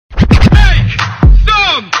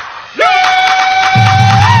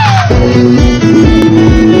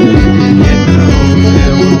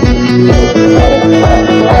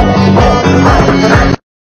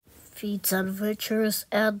Pete's Adventures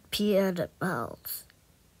and Piano Mouse.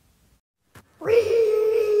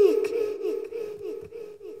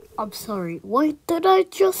 I'm sorry, what did I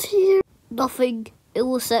just hear? Nothing, it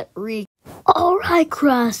was that Reek. Alright,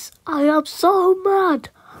 Crass, I am so mad.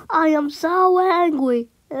 I am so angry.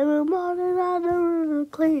 Every morning I never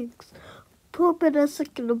cleans. Pooping and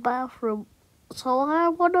sick in the bathroom. So I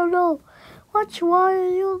wanna know, why are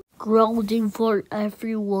you grounding for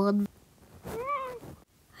everyone?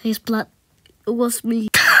 Hey Splat, it was me.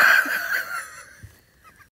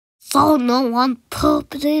 So no one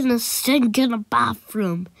pooped in the sink in the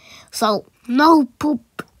bathroom. So no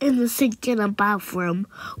poop in the sink in the bathroom.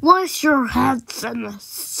 Wash your hands in the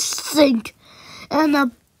sink in the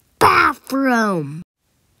bathroom.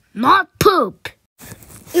 Not poop.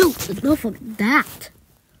 Ew, enough of that.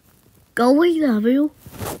 Go away, Neville.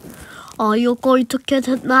 Are you going to get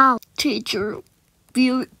it now, teacher?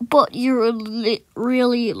 But you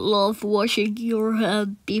really love washing your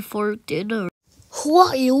hands before dinner. Who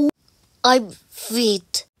are you? I'm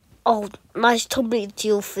Feed. Oh, nice to meet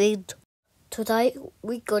you, Feed. Today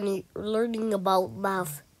we're gonna learning about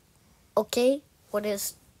math. Okay, what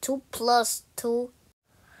is 2 plus 2?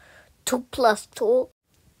 2 plus 2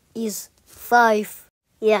 is 5.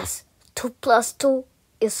 Yes, 2 plus 2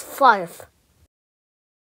 is 5.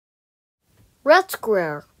 Red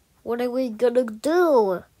square, what are we gonna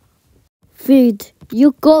do? Feed,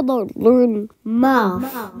 you gotta learn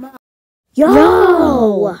math.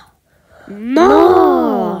 Yo!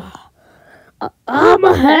 No!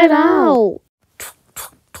 I'ma head out.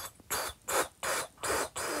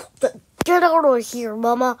 Get out of here,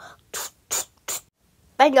 Mama.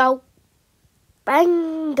 Bingo.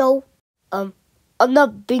 Bingo. I'm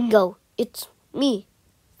not Bingo. It's me,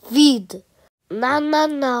 Feed.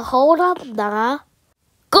 Nah, hold up, nah.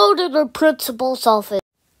 Go to the principal's office.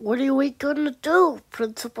 What are we gonna do,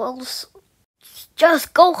 principals?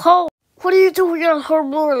 Just go home. What are you doing at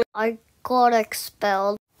home early? I got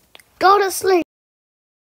expelled. Go to sleep.